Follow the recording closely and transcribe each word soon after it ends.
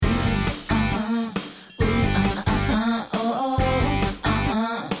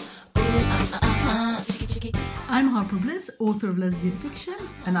I'm Harper Bliss, author of lesbian fiction.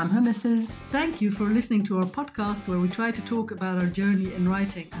 And I'm her missus. Thank you for listening to our podcast where we try to talk about our journey in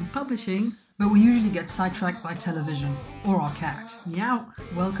writing and publishing. But we usually get sidetracked by television or our cat. Meow.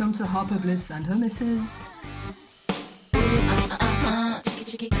 Welcome to Harper Bliss and her missus.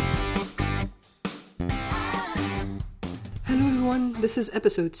 Hello everyone, this is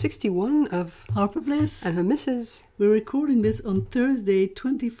episode 61 of Harper Bliss and her missus. We're recording this on Thursday,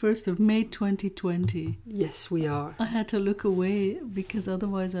 21st of May 2020. Yes, we are. I had to look away because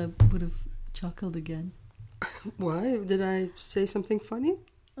otherwise I would have chuckled again. Why? Did I say something funny?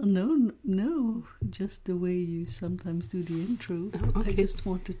 No, just the way you sometimes do the intro. Okay. I just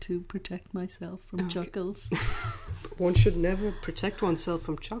wanted to protect myself from chuckles. One should never protect oneself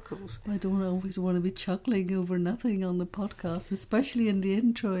from chuckles. I don't always want to be chuckling over nothing on the podcast, especially in the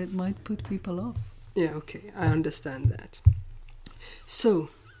intro. It might put people off. Yeah, okay, I understand that. So,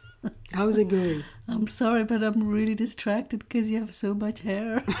 how's it going? I'm sorry, but I'm really distracted because you have so much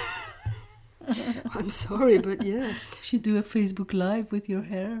hair. I'm sorry, but yeah. You should do a Facebook Live with your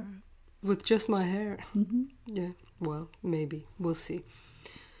hair. With just my hair? Mm-hmm. Yeah, well, maybe. We'll see.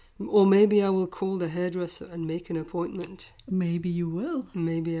 Or maybe I will call the hairdresser and make an appointment. Maybe you will.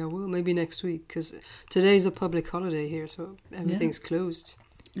 Maybe I will. Maybe next week, because today's a public holiday here, so everything's closed.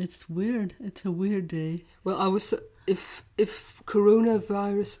 It's weird. It's a weird day. Well, I was... If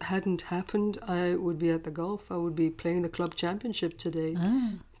coronavirus hadn't happened, I would be at the golf. I would be playing the club championship today.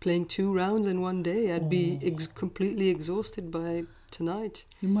 Playing 2 rounds in one day. I'd be completely exhausted by tonight.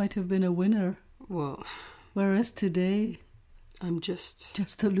 You might have been a winner. Well... Whereas today... I'm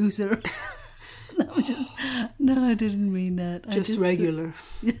just a loser. No, I didn't mean that. Just regular.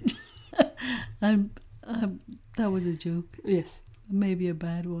 That was a joke. Yes. Maybe a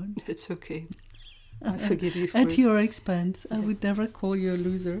bad one. It's okay. I forgive you for At it. your expense. I would never call you a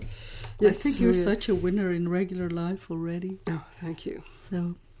loser. Yes, I think you're such a winner in regular life already. Oh, thank you.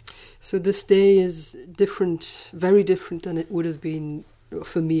 So this day is different, very different than it would have been,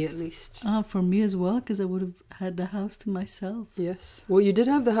 for me at least. For me as well, because I would have had the house to myself. Yes. Well, you did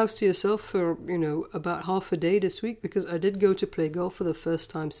have the house to yourself for, about half a day this week, because I did go to play golf for the first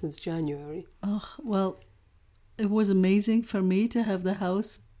time since January. Oh, well, it was amazing for me to have the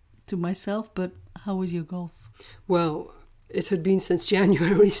house to myself, but how was your golf? Well, it had been since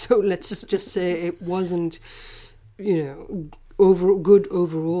January, so let's just say it wasn't, good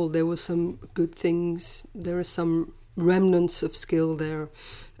overall. There were some good things. There are some remnants of skill there.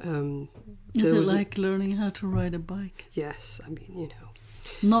 Is it like learning how to ride a bike? Yes, I mean,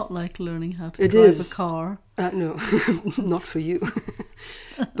 Not like learning how to drive a car. No, not for you.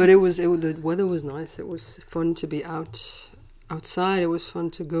 But the weather was nice. It was fun to be outside. It was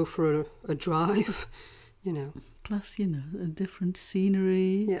fun to go for a drive, Plus, a different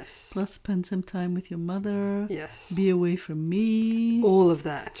scenery. Yes. Plus, spend some time with your mother. Yes. Be away from me. All of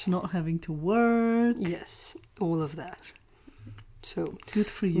that. Not having to work. Yes, all of that. So, good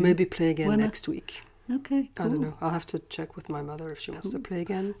for you. Maybe play again next week. Okay, cool. I don't know. I'll have to check with my mother if she wants to play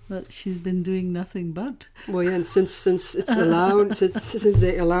again. Well, she's been doing nothing but. Well, yeah, and since it's allowed, since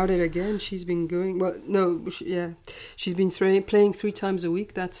they allowed it again, she's been going. Well, no, she's been playing 3 times a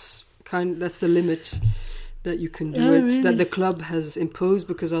week. That's the limit that you can do it. Really? That the club has imposed,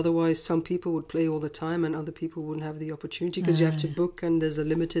 because otherwise some people would play all the time and other people wouldn't have the opportunity, because you have to book and there's a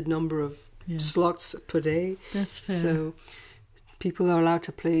limited number of slots per day. That's fair. So people are allowed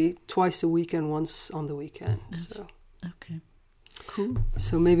to play twice a week and once on the weekend. Okay, cool.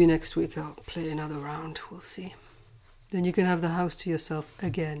 So maybe next week I'll play another round. We'll see. Then you can have the house to yourself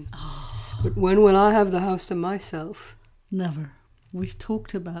again. But when will I have the house to myself? Never. We've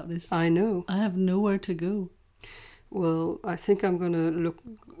talked about this. I know. I have nowhere to go. Well, I think I'm going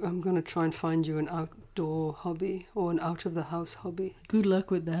to try and find you an outdoor hobby or an out-of-the-house hobby. Good luck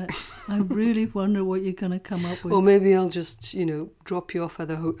with that. I really wonder what you're going to come up with. Or maybe I'll just, drop you off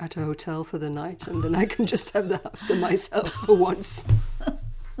at a hotel for the night, and then I can just have the house to myself for once.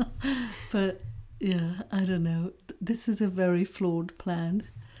 But, yeah, I don't know. This is a very flawed plan.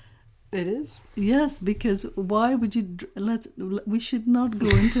 It is? Yes, because why would you... We should not go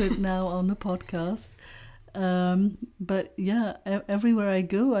into it now on the podcast. But yeah, everywhere I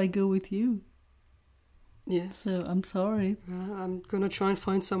go with you. Yes. So I'm sorry. I'm going to try and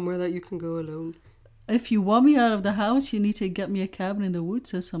find somewhere that you can go alone. If you want me out of the house, you need to get me a cabin in the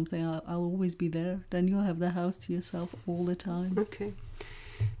woods or something. I'll always be there. Then you'll have the house to yourself all the time. Okay.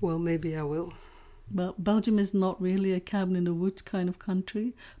 Well, maybe I will. Well, Belgium is not really a cabin in the woods kind of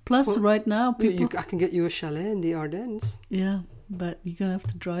country. Plus, right now, people... I can get you a chalet in the Ardennes. Yeah, but you're going to have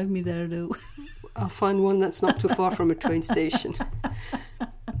to drive me there, though. I'll find one that's not too far from a train station.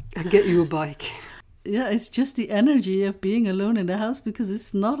 I'll get you a bike. yeah, it's just the energy of being alone in the house, because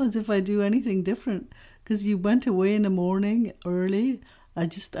it's not as if I do anything different. Because you went away in the morning early. I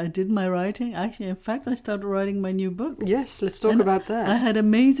did my writing. Actually, in fact, I started writing my new book. Yes, let's talk about that. I had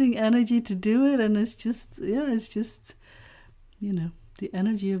amazing energy to do it, and it's just, the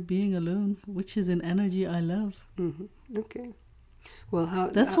energy of being alone, which is an energy I love. Mm-hmm. Okay. Well,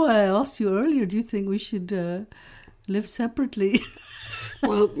 that's why I asked you earlier, do you think we should live separately?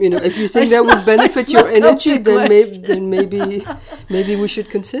 Well, if you think that would benefit your energy, then maybe we should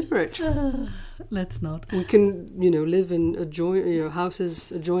consider it. Let's not. We can, live in adjoining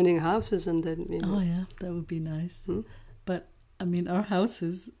houses, and then, Oh yeah, that would be nice. But I mean, our house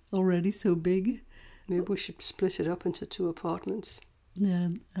is already so big. Maybe we should split it up into 2 apartments. Yeah,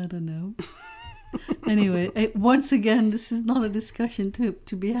 I don't know. Anyway, once again, this is not a discussion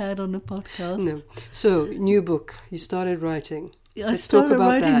to be had on the podcast. No. So, new book. You started writing. I started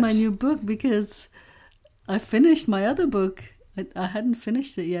writing my new book because I finished my other book. I hadn't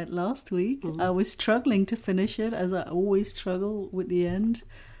finished it yet last week. I was struggling to finish it, as I always struggle with the end.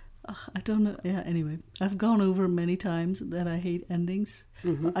 I don't know. Yeah, anyway, I've gone over many times that I hate endings.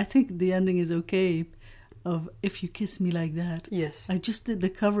 I think the ending is okay. Of If You Kiss Me Like That. Yes. I just did the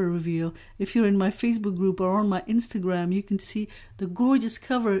cover reveal. If you're in my Facebook group or on my Instagram, you can see the gorgeous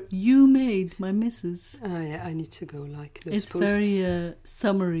cover you made, my missus. Yeah, I need to go like those It's posts. very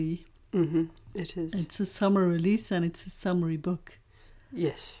summery. It is. It's a summer release, and it's a summery book.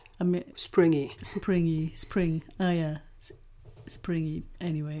 Yes. I mean, spring. Oh yeah, springy.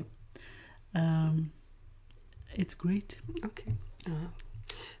 Anyway, it's great. Okay.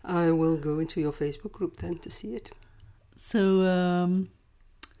 I will go into your Facebook group then to see it. So,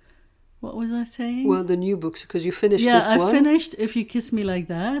 what was I saying? Well, the new books, because you finished this one. Yeah, I finished If You Kiss Me Like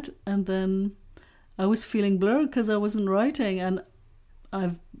That, and then I was feeling blurred because I wasn't writing, and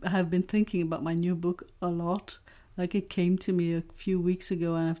I have been thinking about my new book a lot. Like, it came to me a few weeks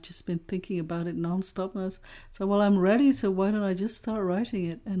ago, and I've just been thinking about it nonstop. And I was, so, well, I'm ready, so why don't I just start writing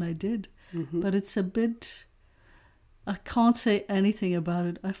it? And I did. But it's a bit... I can't say anything about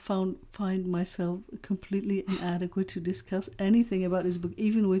it. I find myself completely inadequate to discuss anything about this book,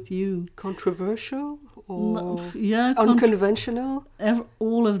 even with you. Controversial or yeah, unconventional?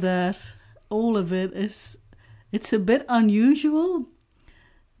 All of that. All of it is... It's a bit unusual,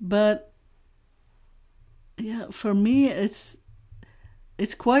 but yeah, for me it's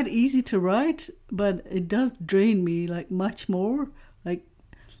quite easy to write, but it does drain me like much more. Like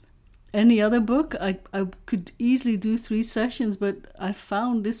any other book, I could easily do 3 sessions, but I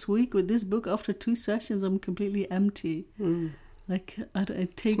found this week with this book, after 2 sessions, I'm completely empty. Like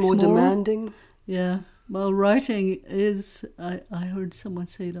it takes it's more demanding. Yeah. Well, writing is... I heard someone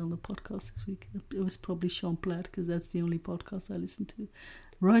say it on the podcast this week. It was probably Sean Platt, because that's the only podcast I listen to.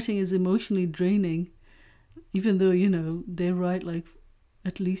 Writing is emotionally draining, even though, they write like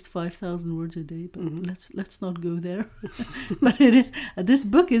at least 5,000 words a day. But let's not go there. But it is... This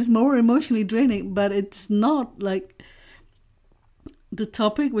book is more emotionally draining, but it's not like... The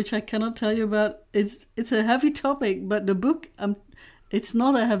topic, which I cannot tell you about, it's a heavy topic, but the book... It's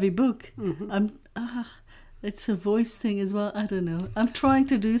not a heavy book. It's a voice thing as well. I don't know. I'm trying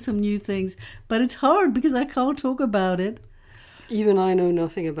to do some new things, but it's hard because I can't talk about it. Even I know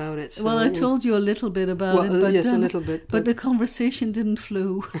nothing about it. So, well, I told you a little bit about it. But yes, a little bit. But the conversation didn't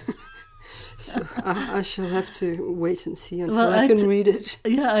flow. So I shall have to wait and see until I can read it.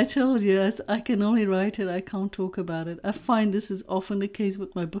 Yeah, I told you, I can only write it. I can't talk about it. I find this is often the case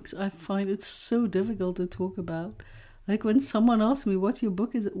with my books. I find it's so difficult to talk about. Like when someone asks me, what's your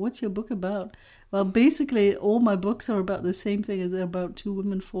book about? Well, basically, all my books are about the same thing. They're about 2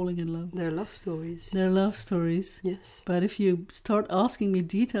 women falling in love. They're love stories. They're love stories. Yes. But if you start asking me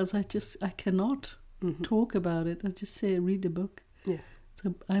details, I cannot talk about it. I just say, read the book. Yeah.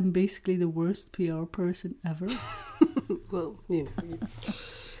 So I'm basically the worst PR person ever. Well,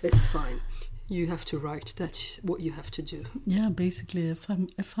 it's fine. You have to write. That's what you have to do. Yeah, basically,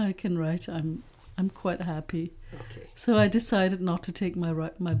 if I can write, I'm quite happy. Okay. So I decided not to take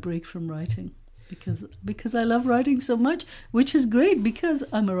my break from writing because I love writing so much, which is great because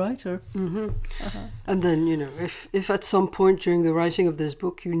I'm a writer. And then, if at some point during the writing of this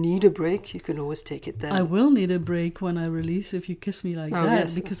book you need a break, you can always take it then. I will need a break when I release If You Kiss Me Like That,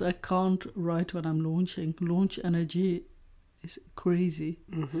 yes. because I can't write when I'm launching. Launch energy is crazy.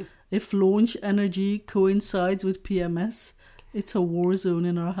 If launch energy coincides with PMS, it's a war zone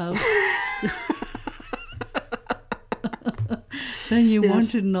in our house. Then you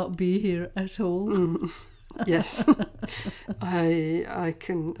want to not be here at all. Yes, I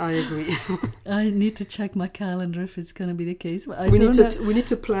agree. I need to check my calendar if it's going to be the case. But We need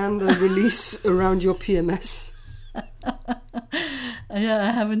to plan the release around your PMS. Yeah,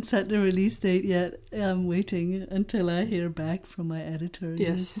 I haven't set the release date yet. I'm waiting until I hear back from my editor.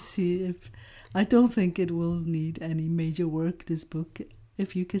 Yes. To see if... I don't think it will need any major work, this book.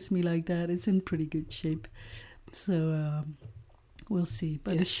 If You Kiss Me Like That, it's in pretty good shape. So we'll see.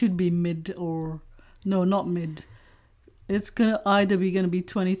 But it should be mid or... No, not mid. It's going to either be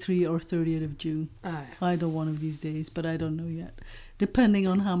 23 or 30th of June. Either one of these days, but I don't know yet. Depending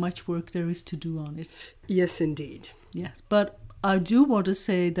on how much work there is to do on it. Yes, indeed. Yes, but I do want to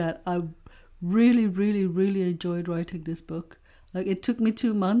say that I really, really, really enjoyed writing this book. Like, it took me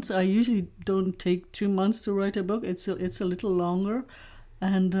 2 months. I usually don't take 2 months to write a book. It's a little longer.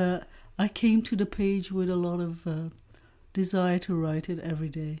 And I came to the page with a lot of desire to write it every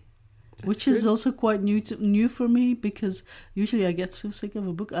day. Which is also quite new for me, because usually I get so sick of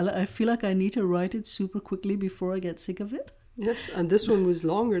a book. I feel like I need to write it super quickly before I get sick of it. Yes, and this one was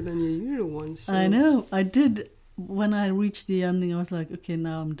longer than your usual one. So. I know. I did. When I reached the ending, I was like, okay,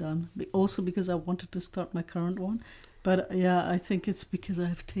 now I'm done. Also because I wanted to start my current one. But yeah, I think it's because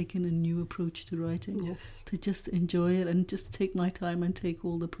I've taken a new approach to writing. Yes. To just enjoy it and just take my time and take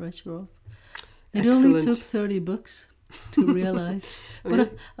all the pressure off. It Excellent. only took 30 books to realize.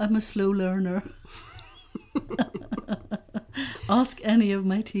 But I'm a slow learner. Ask any of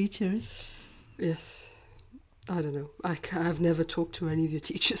my teachers. Yes. I don't know. I've never talked to any of your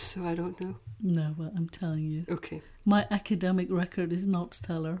teachers, so I don't know. No, well, I'm telling you. Okay. My academic record is not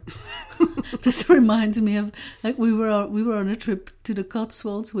stellar. This reminds me of, like, we were on a trip to the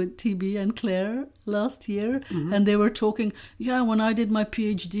Cotswolds with TB and Claire last year, and they were talking, when I did my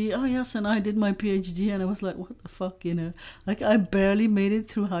PhD, and I did my PhD, and I was like, what the fuck, Like, I barely made it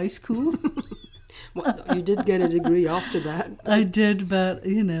through high school. Well, you did get a degree after that. I did, but,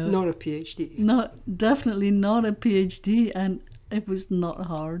 Not a PhD. Definitely not a PhD, and it was not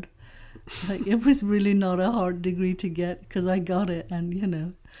hard. Like, it was really not a hard degree to get, because I got it,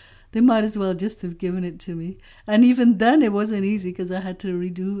 and, they might as well just have given it to me. And even then, it wasn't easy, because I had to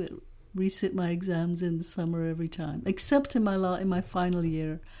resit my exams in the summer every time. Except in my final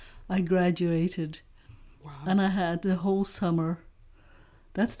year, I graduated. Wow. And I had the whole summer.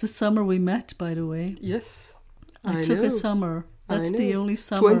 That's the summer we met, by the way. Yes. I took a summer. That's the only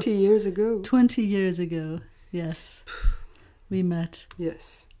summer. 20 years ago. 20 years ago, yes. We met.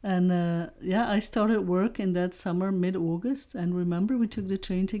 Yes. And I started work in that summer, mid-August. And remember, we took the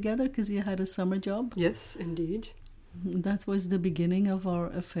train together because you had a summer job? Yes, indeed. That was the beginning of our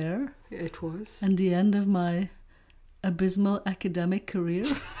affair. It was. And the end of my abysmal academic career.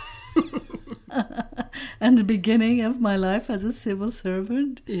 And the beginning of my life as a civil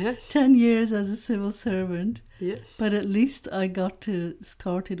servant. Yes. 10 years as a civil servant. Yes. But at least I got to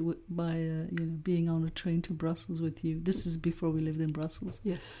start it by being on a train to Brussels with you. This is before we lived in Brussels.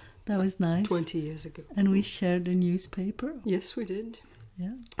 Yes. That was nice. 20 years ago. And we shared a newspaper. Yes, we did.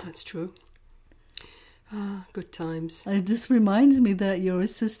 Yeah. That's true. Good times. This reminds me that your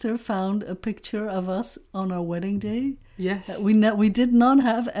sister found a picture of us on our wedding day. Yes. We did not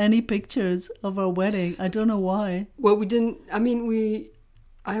have any pictures of our wedding. I don't know why. Well, we didn't. I mean,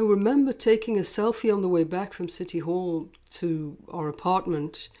 I remember taking a selfie on the way back from City Hall to our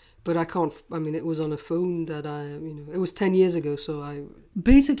apartment, but I can't. I mean, it was on a phone that it was 10 years ago, so I.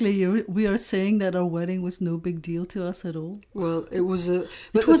 Basically, we are saying that our wedding was no big deal to us at all. Well, it was a.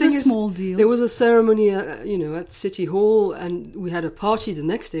 It was a small deal. There was a ceremony, at City Hall, and we had a party the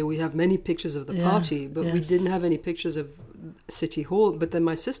next day. We have many pictures of the party, but we didn't have any pictures of City Hall. But then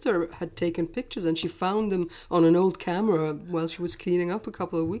my sister had taken pictures, and she found them on an old camera while she was cleaning up a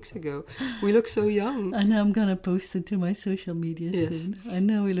couple of weeks ago. We look so young. I know I'm gonna post it to my social media soon. I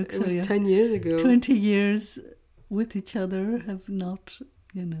know we look so young. It was 10 years ago. 20 years with each other have not,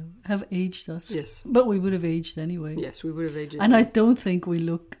 have aged us. Yes. But we would have aged anyway. Yes, we would have aged. And I don't think we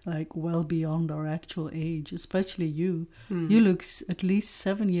look like well beyond our actual age, especially you. You look at least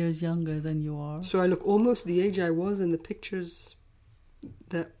 7 years younger than you are. So I look almost the age I was in the pictures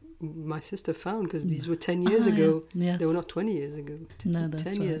that my sister found, because these were 10 years ago. Yeah. Yes. They were not 20 years ago. No, that's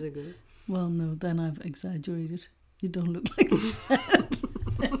 10 right. years ago. Well, no, then I've exaggerated. You don't look like that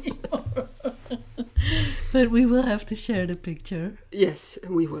anymore. But we will have to share the picture. Yes,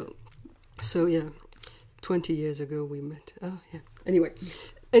 we will. So, 20 years ago we met. Oh, yeah. Anyway,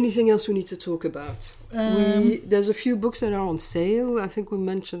 anything else we need to talk about? There's a few books that are on sale. I think we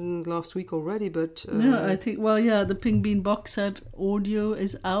mentioned last week already, but... No, I think, the Pink Bean box set audio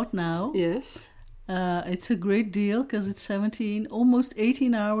is out now. Yes. It's a great deal because it's 17, almost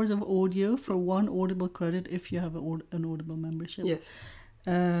 18 hours of audio for one Audible credit if you have an Audible membership. Yes.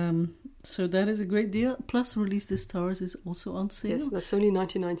 So that is a great deal. Plus, Release the Stars is also on sale. Yes, that's only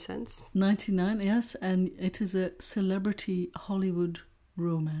 99 cents. 99, yes, and it is a celebrity Hollywood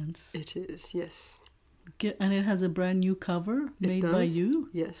romance. It is, yes. And it has a brand new cover made by you.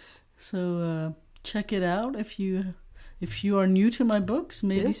 Yes. So check it out if you are new to my books.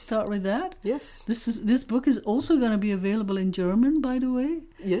 Maybe start with that. Yes. This book is also going to be available in German, by the way.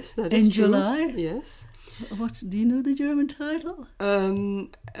 Yes, that is in true. July. Yes. Do you know the German title? I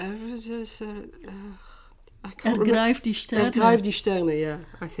can't remember. Ergreif die Sterne. Ergreif die Sterne, yeah.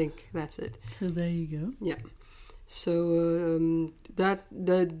 I think that's it. So there you go. Yeah. So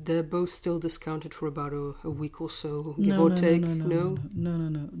they're both still discounted for about a week or so, give or take. No.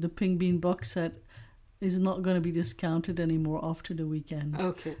 The Pink Bean box set is not going to be discounted anymore after the weekend.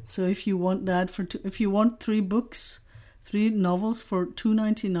 Okay. So if you want that if you want 3 novels for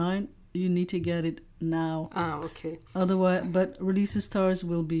 $2.99, you need to get it now. Okay. Otherwise, but Release the Stars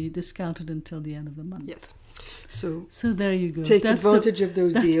will be discounted until the end of the month. Yes. So there you go. Take advantage of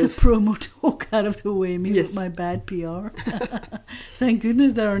those deals. That's the promo talk out of the way. Me with my bad PR. Thank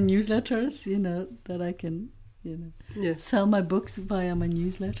goodness there are newsletters, that I can, sell my books via my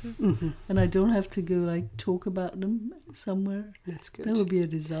newsletter. Mm-hmm. And I don't have to go talk about them somewhere. That's good. That would be a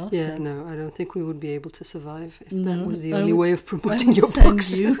disaster. Yeah, no, I don't think we would be able to survive if that was the only way of promoting your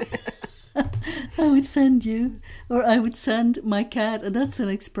books. I would send you, or I would send my cat. And that's an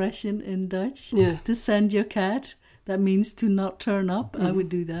expression in Dutch. Yeah. To send your cat. That means to not turn up. Mm-hmm. I would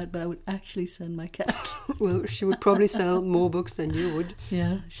do that, but I would actually send my cat. Well, she would probably sell more books than you would.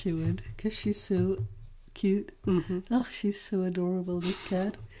 Yeah, she would, because she's so cute. Mm-hmm. Oh, she's so adorable, this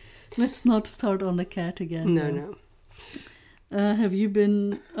cat. Let's not start on the cat again. No. Have you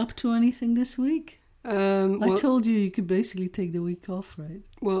been up to anything this week? I told you could basically take the week off, right?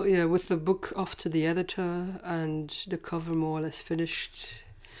 Well, yeah, with the book off to the editor and the cover more or less finished.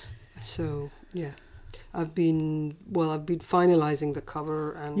 So, yeah. I've been finalizing the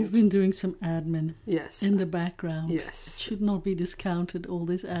cover, and you've been doing some admin. Yes. In the background. Yes. It should not be discounted, all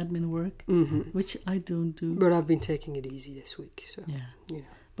this admin work, which I don't do. But I've been taking it easy this week, so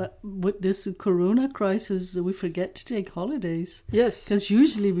But with this corona crisis, we forget to take holidays. Yes. Because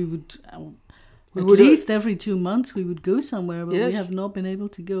usually we would, at least every 2 months, we would go somewhere, but we have not been able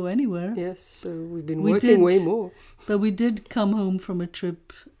to go anywhere. Yes, so we've been working way more. But we did come home from a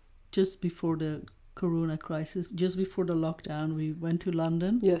trip just before the corona crisis, just before the lockdown. We went to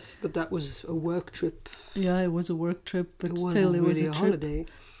London. Yes, but that was a work trip. Yeah, it was a work trip, but still it was really a trip. Holiday.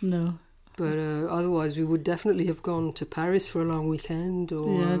 No. But otherwise, we would definitely have gone to Paris for a long weekend,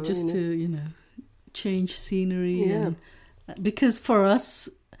 or just to change scenery. Yeah. Because for us,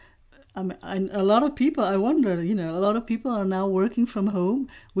 a lot of people, I wonder, a lot of people are now working from home.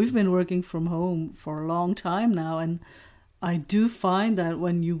 We've been working from home for a long time now, and I do find that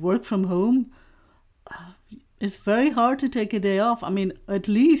when you work from home, it's very hard to take a day off. I mean, at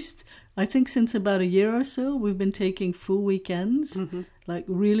least I think since about a year or so, we've been taking full weekends, like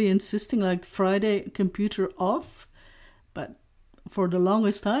really insisting, like Friday computer off. But for the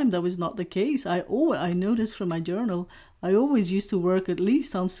longest time, that was not the case. I noticed from my journal, I always used to work at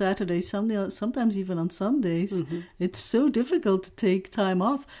least on Saturday, Sunday, sometimes even on Sundays. It's so difficult to take time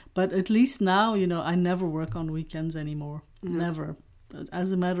off. But at least now, I never work on weekends anymore. No. Never.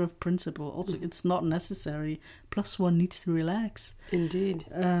 As a matter of principle. Also, it's not necessary. Plus, one needs to relax. Indeed.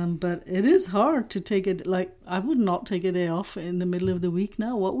 But it is hard to take it. I would not take a day off in the middle of the week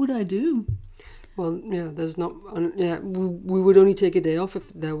now. What would I do? Well, there's not. We would only take a day off if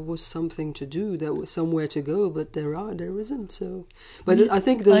there was something to do, there was somewhere to go. But there isn't. So, but I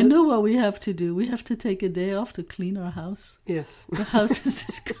think I know what we have to do. We have to take a day off to clean our house. Yes, the house is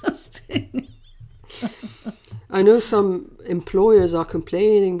disgusting. I know some employers are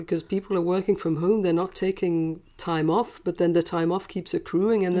complaining because people are working from home, they're not taking time off, but then the time off keeps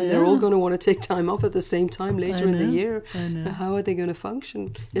accruing, and then they're all going to want to take time off at the same time later in the year. I know. How are they going to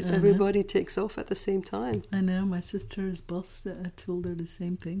function if everybody takes off at the same time? I know. My sister's boss told her the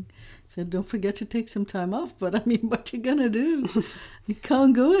same thing. Said, don't forget to take some time off, but I mean, what you going to do? You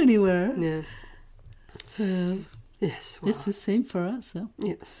can't go anywhere. Yeah. So, yes. Well, it's the same for us, huh?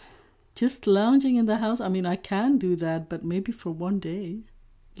 Yes. Just lounging in the house. I mean, I can do that, but maybe for one day.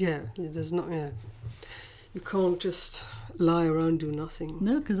 Yeah, there's not. Yeah, you can't just lie around do nothing.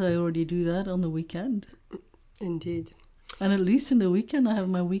 No, because I already do that on the weekend. Indeed. And at least in the weekend, I have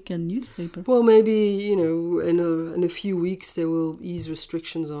my weekend newspaper. Well, maybe in a few weeks they will ease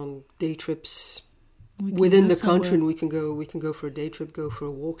restrictions on day trips. We can within go the country, somewhere. and we can go for a day trip, go for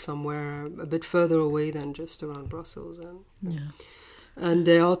a walk somewhere a bit further away than just around Brussels. And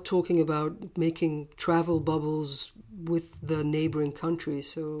they are talking about making travel bubbles with the neighboring countries,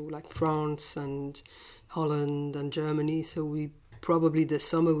 so like France and Holland and Germany. So we probably this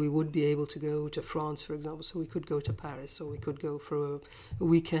summer we would be able to go to France, for example. So we could go to Paris, or we could go for a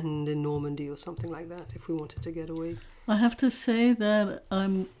weekend in Normandy or something like that if we wanted to get away. I have to say that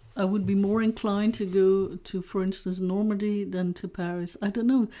I would be more inclined to go to, for instance, Normandy than to Paris. I don't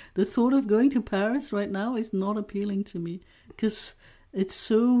know. The thought of going to Paris right now is not appealing to me because it's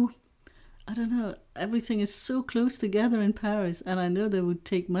so, I don't know, everything is so close together in Paris. And I know they would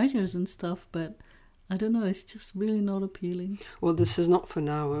take measures and stuff, but I don't know, it's just really not appealing. Well, this is not for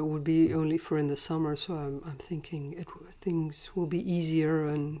now. It would be only for in the summer. So I'm thinking things will be easier,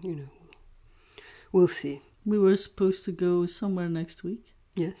 and we'll see. We were supposed to go somewhere next week.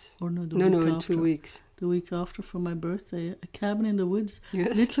 Yes. Or no, in after. 2 weeks. The week after for my birthday. A cabin in the woods.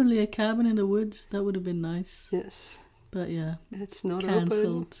 Yes. Literally a cabin in the woods. That would have been nice. Yes. But yeah. It's not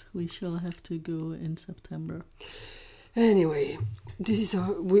cancelled. open. We shall have to go in September. Anyway,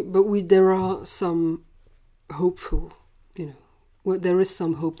 there are some hopeful, there is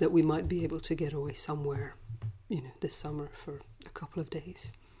some hope that we might be able to get away somewhere, this summer for a couple of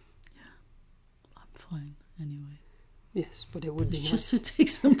days. Yeah. I'm fine anyway. Yes, but it would be nice. Just to take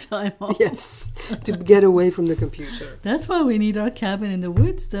some time off. Yes, to get away from the computer. That's why we need our cabin in the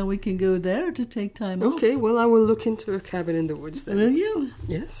woods. Then we can go there to take time off. Okay, well, I will look into a cabin in the woods then. Will you?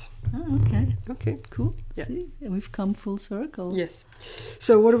 Yes. Oh, okay. Okay. Cool. Yeah. See, we've come full circle. Yes.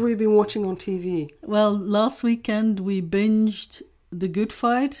 So what have we been watching on TV? Well, last weekend we binged The Good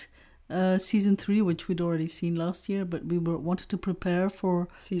Fight, season 3, which we'd already seen last year, but we wanted to prepare for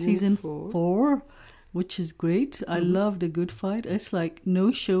season 4. Which is great. I love The Good Fight. It's like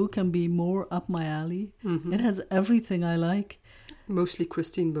no show can be more up my alley. Mm-hmm. It has everything I like. Mostly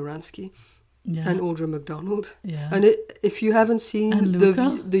Christine Baranski Yeah. and Audra McDonald. Yeah. And if you haven't seen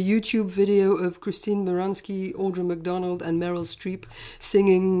the YouTube video of Christine Baranski, Audra McDonald and Meryl Streep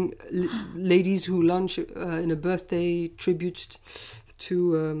singing Ladies Who Lunch in a birthday tribute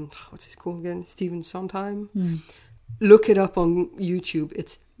to, what's his called again? Stephen Sondheim. Look it up on YouTube.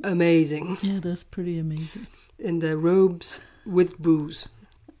 It's amazing. Yeah, that's pretty amazing. In their robes with booze.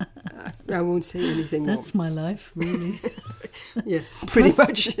 I won't say anything more. That's my life, really. Yeah, pretty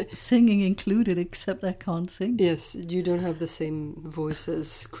much. Singing included, except I can't sing. Yes, you don't have the same voice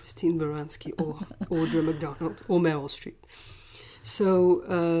as Christine Baranski or Audra McDonald or Meryl Streep. So,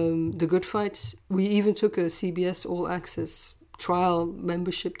 The Good Fight, we even took a CBS All Access trial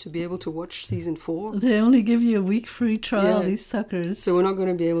membership to be able to watch season 4. They only give you a week free trial, these suckers. So we're not going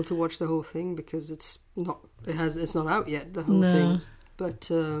to be able to watch the whole thing because it's not out yet, the whole thing. But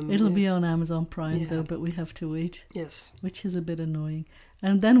it'll be on Amazon Prime though, but we have to wait. Yes. Which is a bit annoying.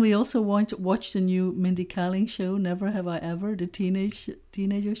 And then we also watched the new Mindy Kaling show, Never Have I Ever, the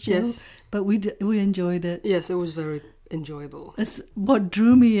teenager show. Yes. But we enjoyed it. Yes, it was very enjoyable. What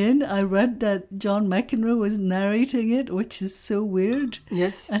drew me in, I read that John McEnroe was narrating it, which is so weird.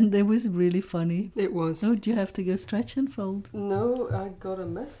 Yes. And it was really funny. It was. Oh, do you have to go stretch and fold? No, I got a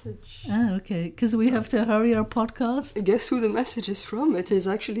message. Ah, okay. Because we have to hurry our podcast. Guess who the message is from? It is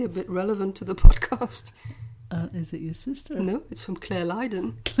actually a bit relevant to the podcast. Is it your sister? No, it's from Claire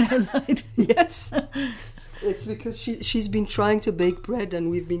Lydon. Claire Lydon? Yes. It's because she's been trying to bake bread and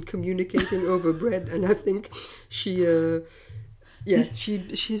we've been communicating over bread, and I think she's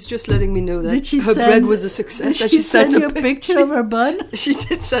just letting me know that her bread was a success. Did she send you a picture of her bun? She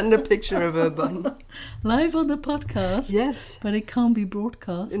did send a picture of her bun. Live on the podcast? Yes. But it can't be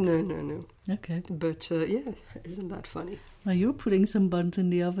broadcast? No. Okay. But isn't that funny? Well, you're putting some buns in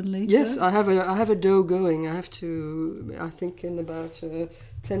the oven later. Yes, I have a dough going. I think in about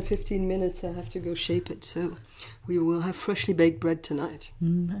 10-15 minutes I have to go shape it. So we will have freshly baked bread tonight.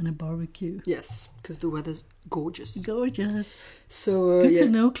 And a barbecue. Yes, because the weather's gorgeous. Gorgeous. So good to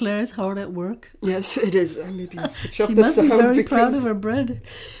know Claire's hard at work. Yes, it is. Maybe I'll switch up she the must sound be very proud of her bread.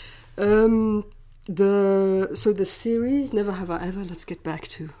 The series Never Have I Ever. Let's get back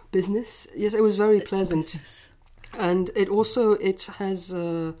to business. Yes, it was very pleasant. Business. And it has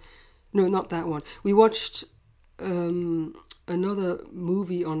no, not that one. We watched another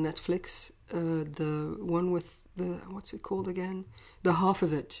movie on Netflix, the one with what's it called again? The Half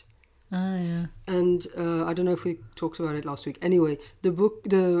of It. Ah, yeah. And I don't know if we talked about it last week. Anyway, the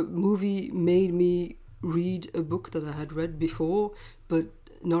movie made me read a book that I had read before, but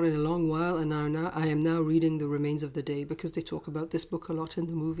not in a long while. And I am now reading The Remains of the Day because they talk about this book a lot in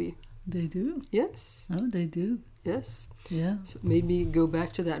the movie. They do? Yes. Oh, they do. Yes. Yeah. So maybe go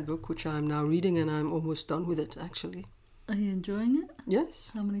back to that book, which I'm now reading, and I'm almost done with it, actually. Are you enjoying it?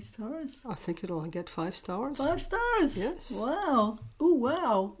 Yes. How many stars? I think it'll get 5 stars. 5 stars? Yes. Wow. Oh,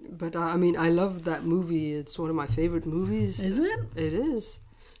 wow. But I mean, I love that movie. It's one of my favorite movies. Is it? It is.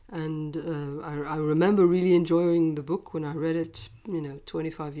 And I remember really enjoying the book when I read it,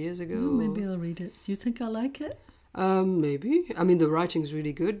 25 years ago. Maybe I'll read it. Do you think I like it? Maybe. I mean, the writing's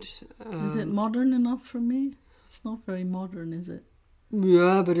really good. Is it modern enough for me? It's not very modern, is it?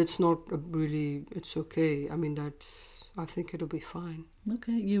 Yeah, but it's not really. It's okay. I mean, I think it'll be fine.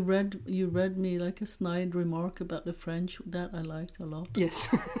 Okay, you read me like a snide remark about the French that I liked a lot. Yes.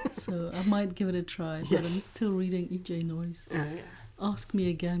 So I might give it a try. But Yes. I'm still reading E.J. Noyes. Yeah. Ask Me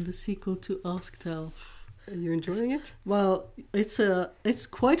Again, the sequel to Ask Tell. Are you enjoying it? Well, it's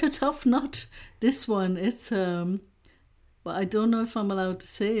quite a tough nut. This one, but I don't know if I'm allowed to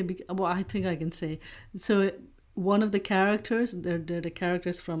say. Well, I think I can say. So one of the characters, they're the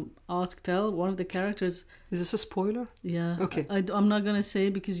characters from Ask Tell. One of the characters. Is this a spoiler? Yeah. Okay. I'm not gonna say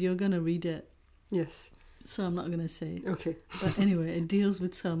because you're gonna read it. Yes. So I'm not gonna say. Okay. But anyway, it deals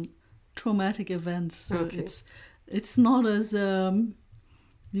with some traumatic events. So Okay. it's not as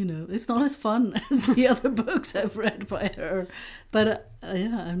it's not as fun as the other books I've read by her. But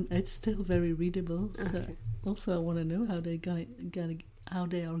it's still very readable. So Okay. also I want to know how they how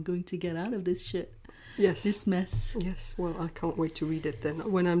they are going to get out of this shit, Yes. this mess. Yes. Well, I can't wait to read it then.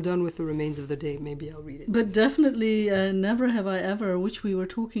 When I'm done with The Remains of the Day, maybe I'll read it. But definitely, Never Have I Ever, which we were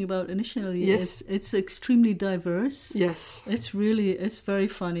talking about initially. Yes. It's extremely diverse. Yes. It's very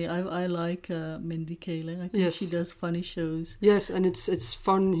funny. I like Mindy Kaling. I think Yes. she does funny shows. Yes, and it's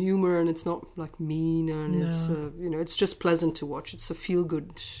fun humor, and it's not like mean, and No. it's it's just pleasant to watch. It's a feel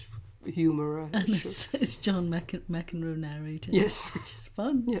good humor. And show. it's John McEnroe narrating. Yes. Which is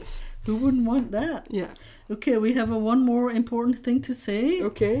fun. Yes. Who wouldn't want that? Yeah. Okay, we have one more important thing to say.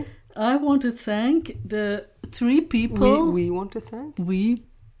 Okay. I want to thank the 3 people. We want to thank. We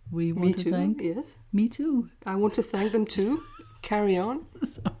Me want to too. thank. Yes. Me too. I want to thank them too. Carry on.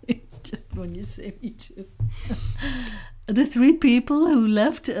 Sorry, it's just when you say me too. The 3 people who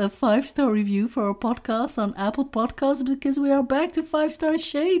left a 5-star review for our podcast on Apple Podcasts, because we are back to 5-star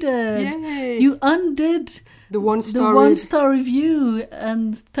shaded. Yay! You undid The 1-star. the 1-star review,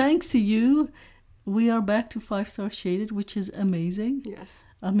 and thanks to you, we are back to 5-star shaded, which is amazing. Yes.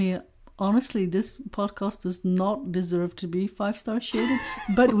 I mean, honestly, this podcast does not deserve to be 5-star shaded,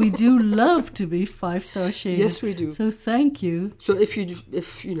 but we do love to be 5-star shaded. Yes, we do. So thank you. So if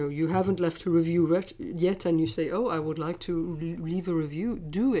you haven't left a review yet, and you say, "Oh, I would like to leave a review,"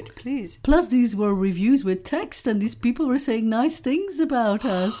 do it, please. Plus, these were reviews with text, and these people were saying nice things about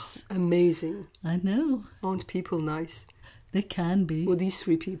us. Amazing. I know. Aren't people nice? They can be. Well, these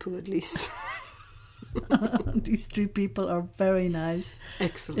 3 people at least. These 3 people are very nice.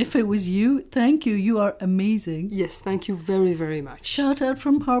 Excellent. If it was you, thank you. You are amazing. Yes, thank you very, very much. Shout out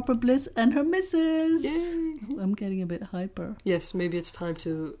from Harper Bliss and her missus. Yay. Oh, I'm getting a bit hyper. Yes, maybe it's time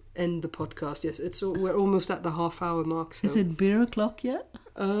to end the podcast. Yes, we're almost at the half-hour mark. So. Is it beer o'clock yet?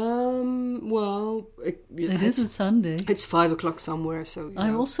 Well, It is a Sunday. It's 5 o'clock somewhere. So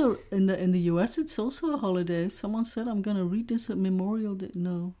I also in the US. It's also a holiday. Someone said I'm going to read this at Memorial Day.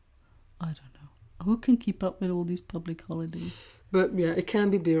 No, I don't know. Who can keep up with all these public holidays? But yeah, it can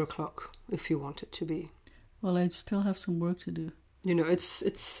be beer o'clock if you want it to be. Well, I still have some work to do.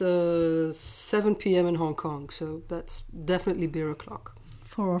 It's 7 p.m. in Hong Kong, so that's definitely beer o'clock.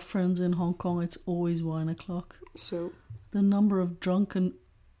 For our friends in Hong Kong, it's always wine o'clock. So The number of drunken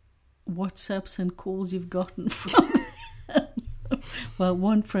WhatsApps and calls you've gotten from well,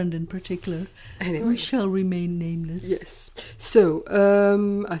 one friend in particular, anyway. who shall remain nameless. Yes. So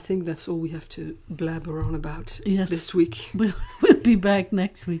I think that's all we have to blabber on about this week. We'll be back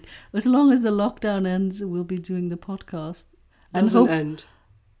next week. As long as the lockdown ends, we'll be doing the podcast. Doesn't end.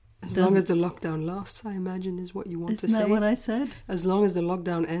 As long as the lockdown lasts, I imagine, is what you want to say. Isn't that what I said? As long as the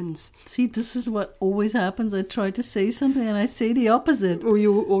lockdown ends. See, this is what always happens. I try to say something and I say the opposite. Or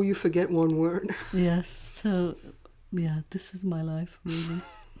you forget one word. Yes. So, yeah, this is my life, really.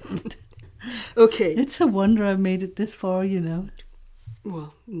 Okay. It's a wonder I've made it this far,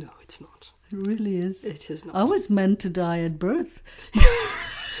 Well, no, it's not. It really is. It is not. I was meant to die at birth.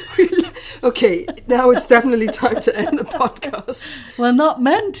 Okay, now it's definitely time to end the podcast. Well, not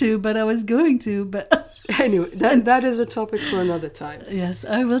meant to, but I was going to. But anyway, that is a topic for another time. Yes,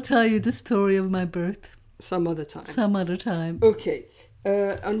 I will tell you the story of my birth. Some other time. Some other time. Okay.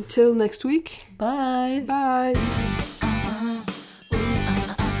 Until next week. Bye. Bye.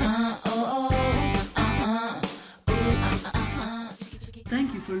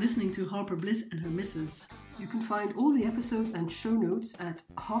 Thank you for listening to Harper Bliss and her missus. You can find all the episodes and show notes at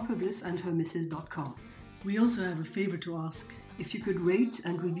harperblissandhermisses.com. We also have a favor to ask. If you could rate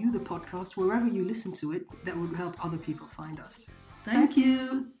and review the podcast wherever you listen to it, that would help other people find us. Thank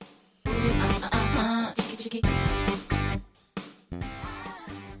you.